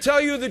pastors here to tell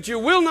you that you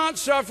will not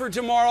suffer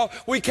tomorrow,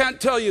 we can't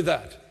tell you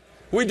that.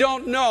 We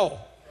don't know.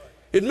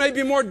 It may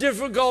be more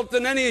difficult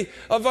than any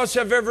of us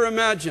have ever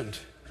imagined.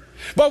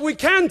 But we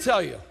can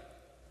tell you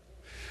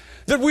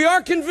that we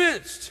are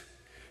convinced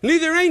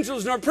neither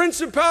angels nor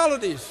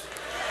principalities,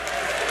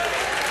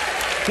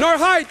 nor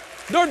height,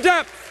 nor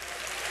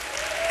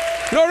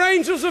depth, nor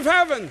angels of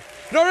heaven,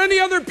 nor any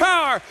other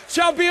power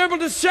shall be able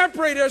to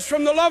separate us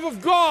from the love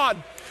of God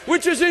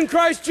which is in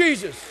Christ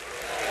Jesus.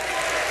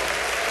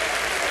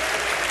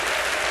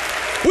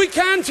 We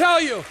can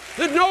tell you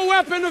that no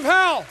weapon of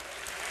hell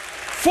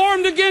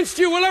formed against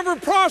you will ever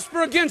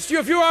prosper against you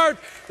if you are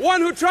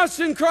one who trusts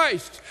in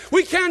Christ.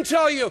 We can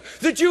tell you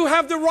that you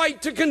have the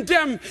right to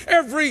condemn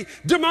every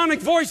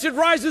demonic voice that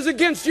rises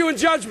against you in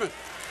judgment.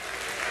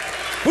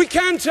 We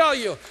can tell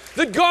you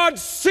that God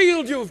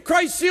sealed you,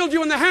 Christ sealed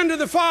you in the hand of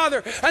the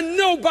Father, and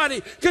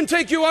nobody can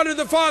take you out of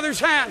the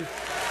Father's hand.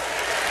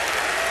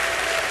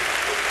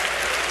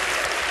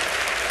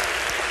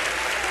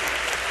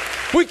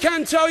 We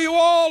can tell you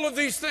all of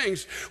these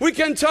things. We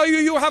can tell you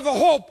you have a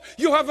hope,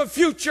 you have a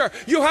future,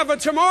 you have a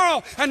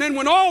tomorrow, and then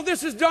when all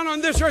this is done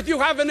on this earth, you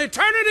have an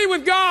eternity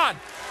with God.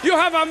 You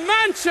have a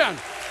mansion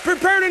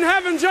prepared in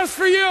heaven just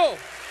for you.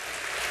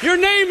 Your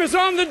name is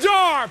on the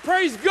door.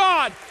 Praise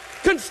God.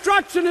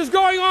 Construction is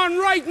going on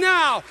right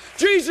now.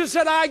 Jesus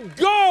said, I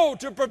go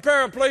to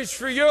prepare a place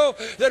for you,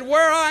 that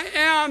where I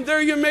am,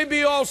 there you may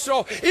be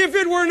also. If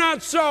it were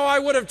not so, I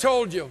would have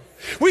told you.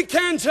 We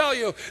can tell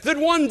you that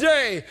one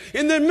day,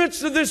 in the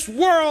midst of this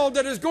world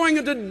that is going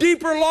into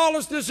deeper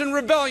lawlessness and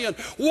rebellion,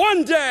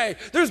 one day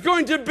there's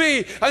going to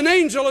be an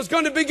angel is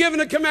going to be given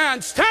a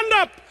command. Stand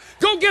up,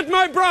 go get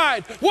my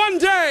bride. One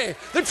day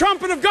the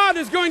trumpet of God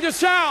is going to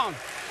sound.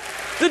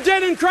 The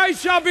dead in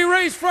Christ shall be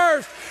raised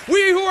first.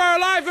 We who are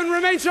alive and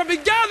remain shall be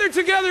gathered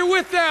together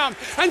with them,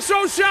 and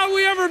so shall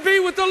we ever be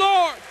with the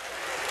Lord.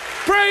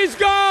 Praise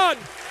God!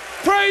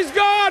 Praise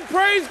God!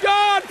 Praise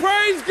God!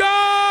 Praise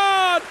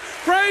God!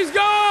 Praise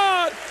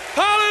God!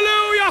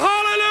 Hallelujah!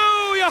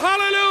 Hallelujah!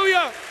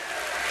 Hallelujah!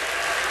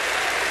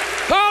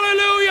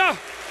 Hallelujah!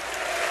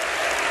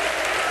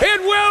 It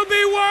will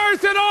be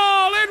worth it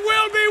all! It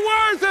will be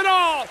worth it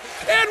all!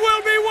 It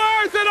will be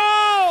worth it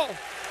all!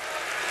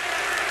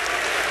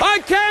 I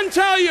can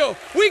tell you,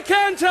 we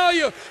can tell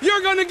you,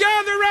 you're going to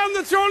gather around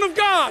the throne of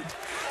God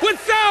with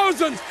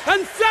thousands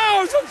and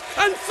thousands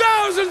and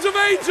thousands of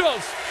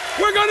angels.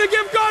 We're going to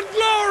give God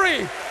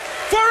glory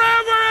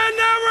forever and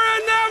ever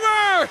and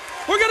ever.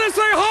 We're going to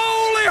say,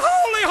 holy,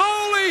 holy,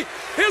 holy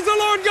is the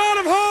Lord God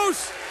of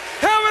hosts.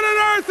 Heaven and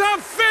earth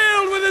are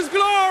filled with his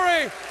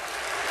glory.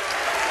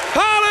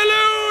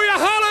 Hallelujah,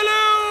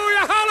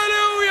 hallelujah,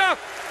 hallelujah.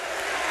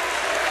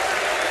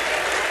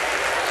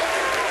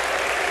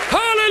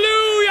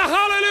 Hallelujah,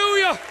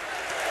 hallelujah.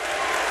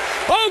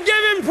 Oh,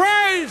 give him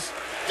praise.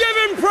 Give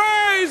him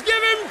praise.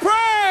 Give him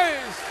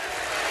praise.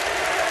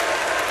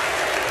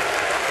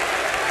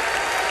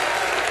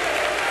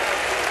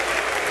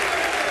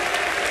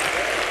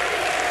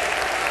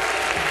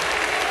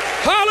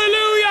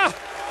 Hallelujah.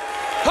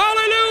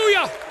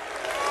 Hallelujah.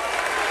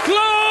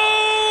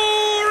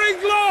 Glory,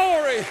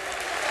 glory.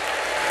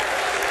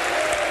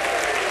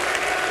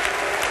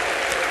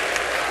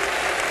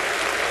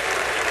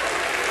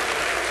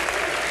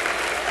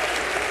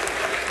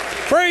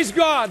 Praise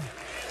God.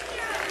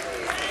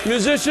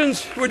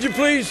 Musicians, would you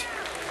please?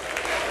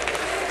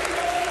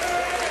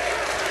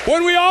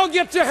 When we all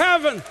get to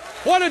heaven,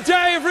 what a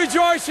day of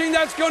rejoicing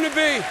that's going to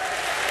be.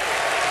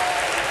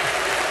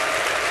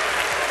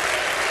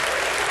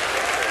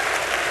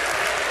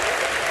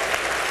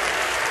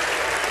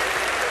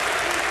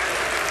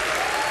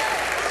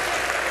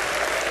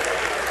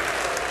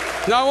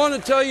 Now I want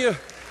to tell you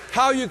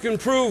how you can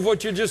prove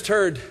what you just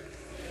heard.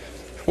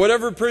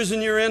 Whatever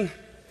prison you're in,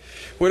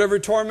 whatever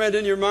torment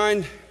in your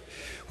mind,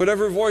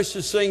 whatever voice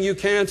is saying you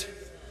can't,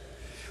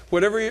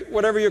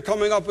 whatever you're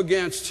coming up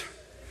against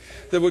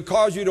that would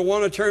cause you to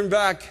want to turn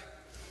back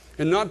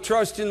and not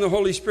trust in the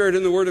Holy Spirit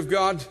and the Word of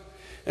God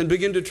and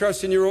begin to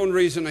trust in your own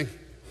reasoning.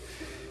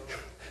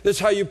 This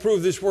is how you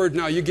prove this word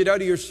now. You get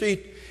out of your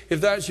seat. If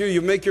that's you,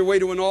 you make your way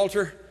to an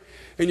altar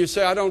and you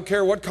say, I don't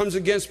care what comes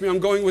against me, I'm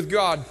going with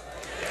God.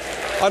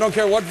 I don't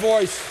care what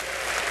voice,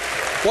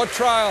 what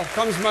trial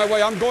comes my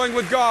way, I'm going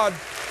with God.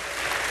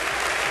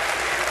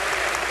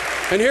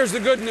 And here's the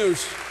good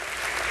news.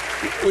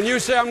 When you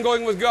say I'm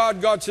going with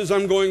God, God says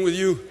I'm going with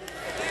you.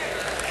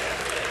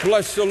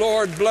 Bless the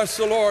Lord, bless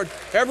the Lord.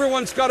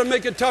 Everyone's got to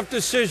make a tough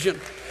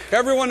decision.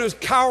 Everyone who's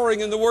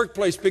cowering in the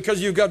workplace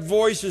because you've got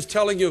voices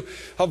telling you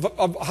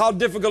of how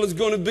difficult it's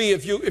going to be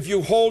if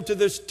you hold to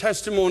this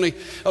testimony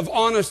of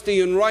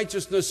honesty and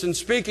righteousness and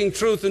speaking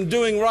truth and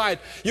doing right.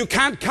 You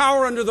can't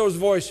cower under those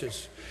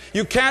voices.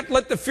 You can't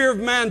let the fear of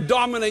man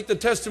dominate the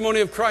testimony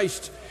of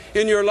Christ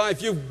in your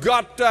life. You've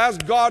got to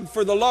ask God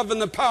for the love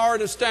and the power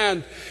to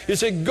stand. You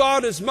say,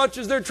 God, as much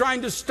as they're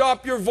trying to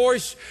stop your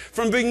voice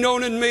from being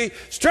known in me,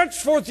 stretch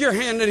forth your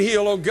hand and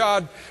heal, oh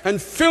God,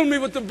 and fill me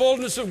with the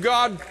boldness of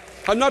God.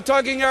 I'm not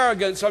talking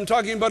arrogance. I'm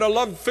talking about a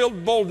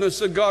love-filled boldness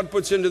that God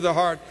puts into the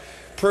heart.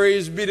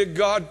 Praise be to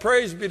God.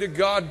 Praise be to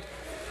God.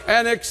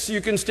 Annex,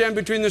 you can stand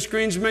between the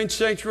screens, main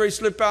sanctuary,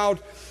 slip out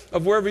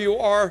of wherever you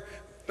are.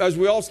 As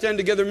we all stand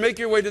together, make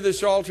your way to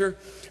this altar.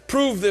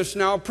 Prove this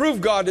now.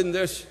 Prove God in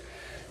this.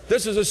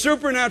 This is a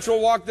supernatural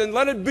walk. Then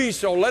let it be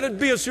so. Let it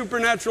be a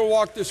supernatural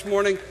walk this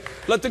morning.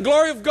 Let the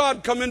glory of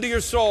God come into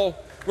your soul.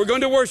 We're going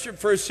to worship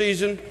for a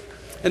season.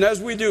 And as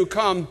we do,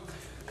 come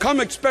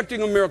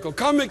expecting a miracle.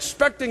 Come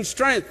expecting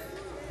strength.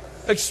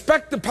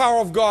 Expect the power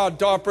of God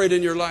to operate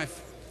in your life.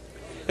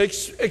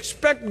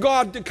 Expect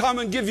God to come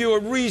and give you a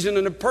reason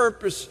and a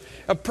purpose,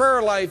 a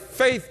prayer life,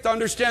 faith to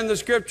understand the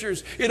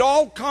Scriptures. It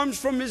all comes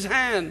from His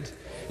hand.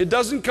 It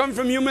doesn't come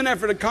from human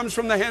effort. It comes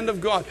from the hand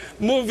of God.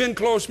 Move in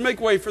close.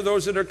 Make way for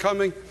those that are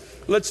coming.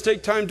 Let's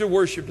take time to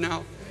worship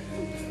now.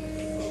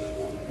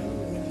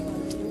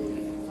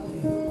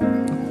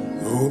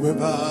 Whom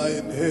am I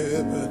in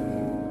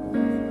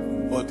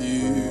heaven but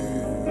you?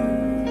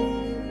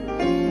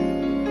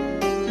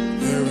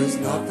 There is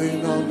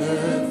nothing on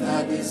earth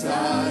I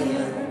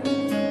desire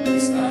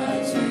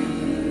besides you.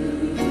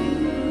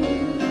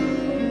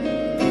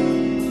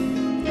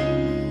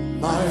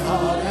 My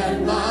heart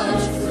and my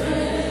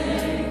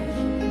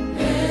strength,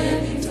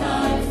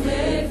 anytime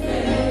they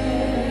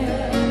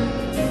fail.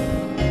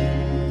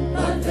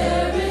 But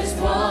there is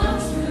one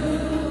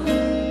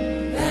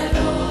truth that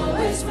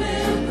always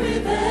will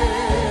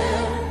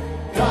prevail.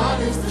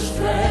 God is the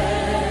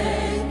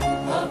strength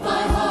of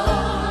my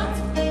heart.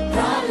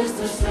 God is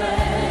the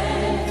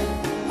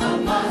strength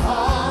of my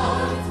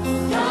heart.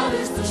 God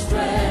is the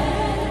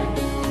strength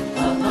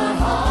of my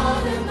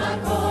heart and my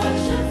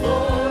portion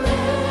forever,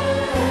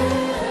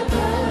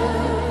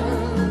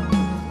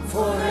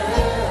 forever.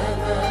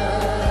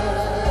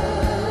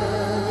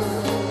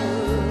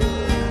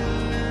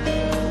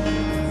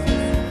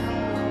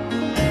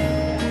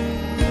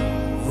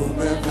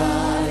 Whom am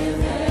I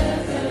in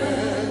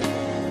heaven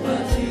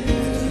but you?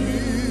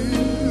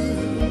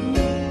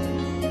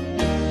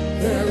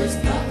 There is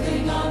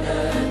nothing on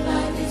earth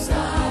I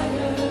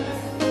desire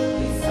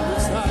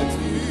besides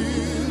you.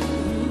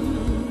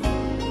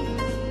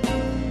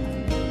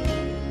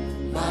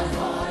 My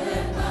heart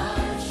and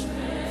my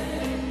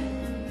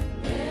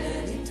strength,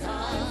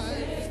 anytime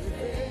they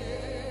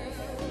fail.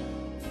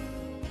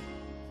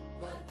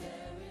 But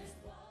there is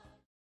one.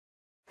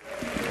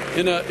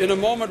 In a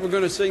moment, we're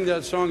going to sing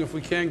that song, if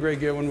we can,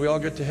 Greg, when we all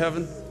get to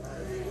heaven.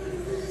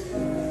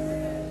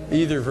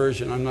 Either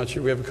version. I'm not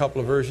sure. We have a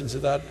couple of versions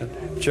of that,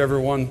 whichever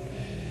one.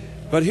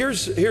 But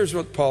here's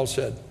what Paul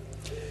said.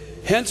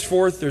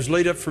 Henceforth there's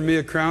laid up for me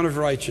a crown of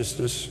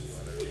righteousness,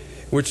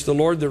 which the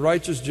Lord, the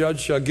righteous judge,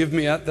 shall give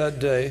me at that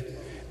day,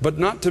 but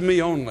not to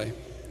me only,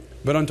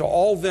 but unto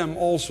all them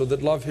also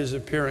that love his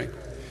appearing.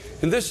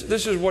 And this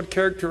is what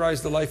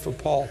characterized the life of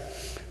Paul.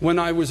 When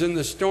I was in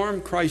the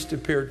storm, Christ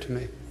appeared to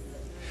me.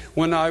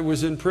 When I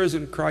was in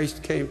prison,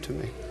 Christ came to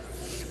me.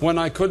 When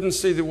I couldn't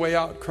see the way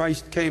out,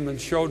 Christ came and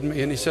showed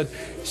me. And he said,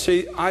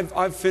 see,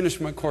 I've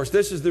finished my course.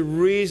 This is the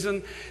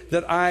reason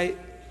that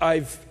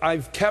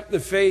I've kept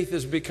the faith,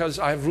 is because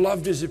I've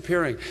loved his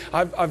appearing.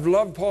 I've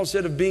loved, Paul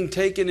said, of being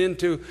taken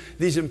into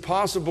these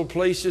impossible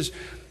places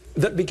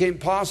that became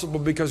possible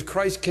because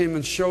Christ came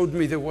and showed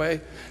me the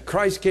way.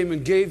 Christ came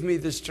and gave me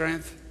the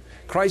strength.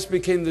 Christ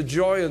became the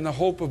joy and the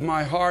hope of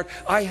my heart.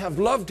 I have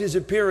loved his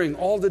appearing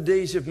all the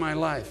days of my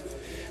life.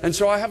 And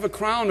so I have a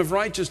crown of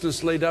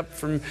righteousness laid up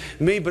for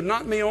me, but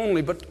not me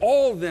only, but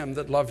all them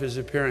that love his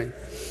appearing.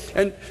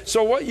 And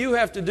so what you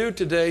have to do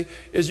today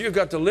is you've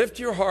got to lift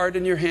your heart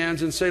and your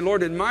hands and say,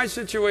 Lord, in my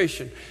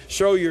situation,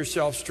 show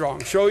yourself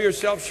strong. Show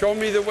yourself, show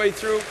me the way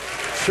through,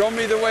 show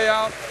me the way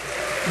out.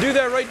 Do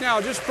that right now.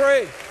 Just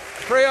pray.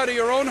 Pray out of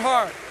your own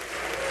heart.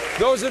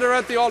 Those that are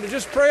at the altar,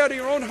 just pray out of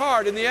your own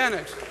heart in the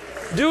annex.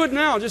 Do it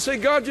now. Just say,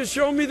 God, just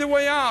show me the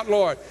way out,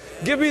 Lord.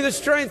 Give me the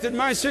strength in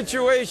my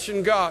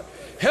situation, God.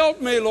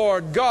 Help me,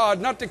 Lord God,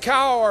 not to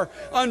cower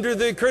under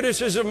the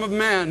criticism of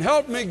man.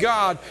 Help me,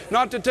 God,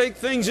 not to take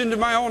things into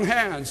my own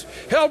hands.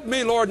 Help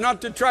me, Lord,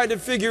 not to try to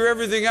figure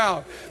everything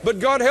out. But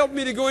God, help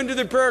me to go into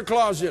the prayer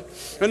closet.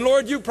 And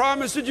Lord, you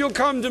promised that you'll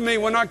come to me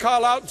when I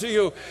call out to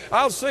you.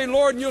 I'll say,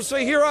 Lord, and you'll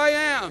say, here I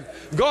am.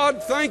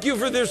 God, thank you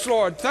for this,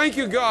 Lord. Thank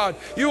you, God.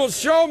 You will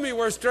show me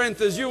where strength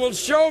is. You will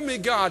show me,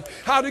 God,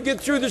 how to get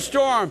through the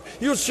storm.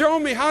 You'll show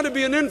me how to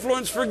be an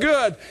influence for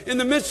good in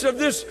the midst of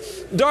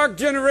this dark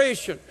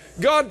generation.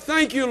 God,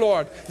 thank you,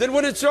 Lord, that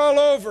when it's all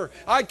over,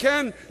 I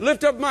can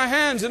lift up my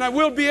hands and I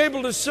will be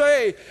able to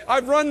say,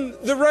 I've run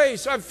the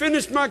race, I've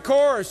finished my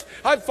course,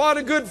 I've fought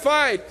a good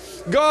fight.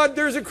 God,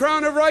 there's a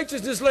crown of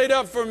righteousness laid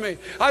up for me.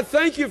 I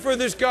thank you for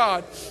this,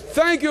 God.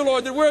 Thank you,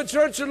 Lord, that we're a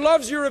church that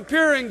loves your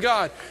appearing,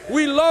 God.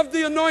 We love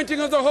the anointing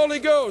of the Holy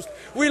Ghost.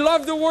 We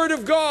love the Word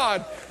of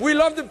God. We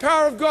love the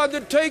power of God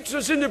that takes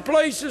us into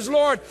places,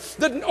 Lord,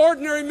 that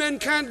ordinary men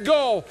can't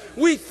go.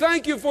 We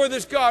thank you for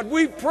this, God.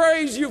 We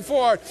praise you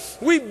for it.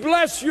 We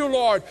bless you,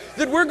 Lord,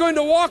 that we're going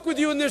to walk with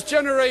you in this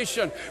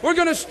generation. We're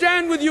going to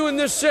stand with you in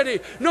this city.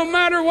 No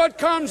matter what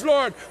comes,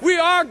 Lord, we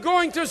are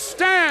going to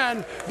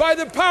stand by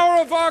the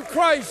power of our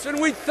Christ, and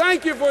we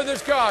thank you for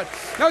this, God.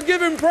 Now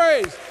give him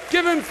praise.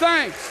 Give him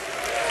thanks.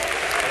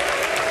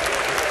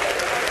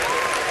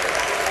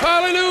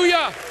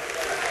 Hallelujah.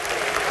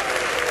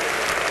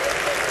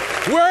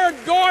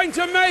 We're going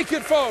to make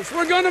it, folks.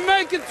 We're going to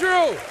make it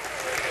through.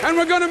 And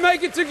we're going to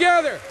make it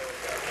together.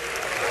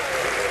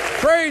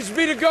 Praise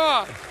be to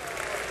God.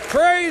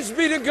 Praise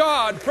be to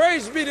God.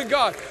 Praise be to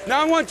God.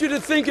 Now I want you to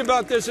think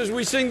about this as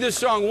we sing this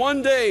song.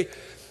 One day,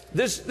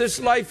 this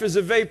life is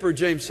a vapor,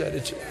 James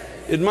said.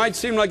 It might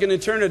seem like an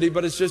eternity,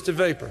 but it's just a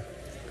vapor.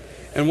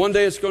 And one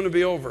day it's going to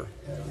be over.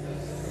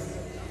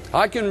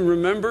 I can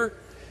remember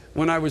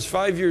when I was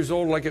 5 years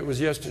old like it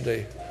was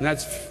yesterday. And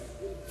that's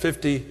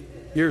 50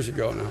 years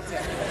ago now.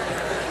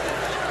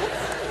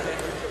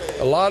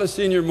 A lot of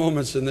senior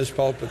moments in this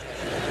pulpit.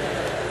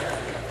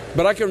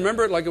 But I can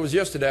remember it like it was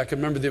yesterday. I can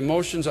remember the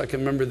emotions. I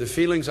can remember the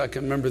feelings. I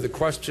can remember the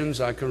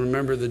questions. I can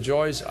remember the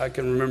joys. I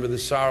can remember the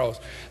sorrows.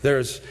 They're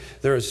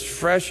as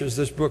fresh as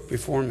this book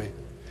before me.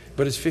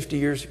 But it's 50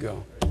 years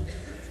ago.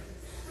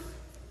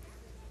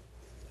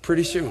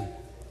 Pretty soon,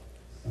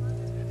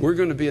 we're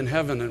going to be in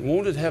heaven, and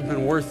won't it have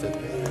been worth it?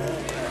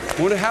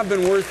 Won't it have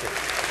been worth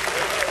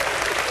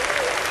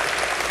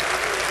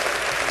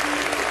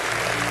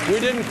it?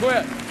 We didn't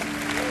quit.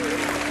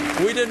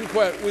 We didn't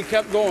quit. We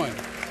kept going.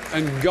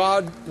 And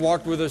God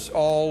walked with us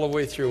all the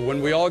way through.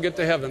 When we all get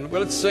to heaven,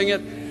 well, let's sing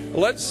it.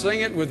 Let's sing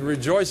it with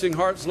rejoicing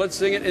hearts. Let's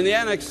sing it in the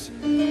annex.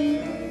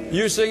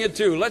 You sing it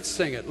too. Let's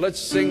sing it. Let's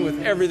sing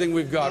with everything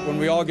we've got when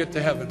we all get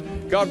to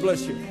heaven. God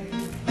bless you.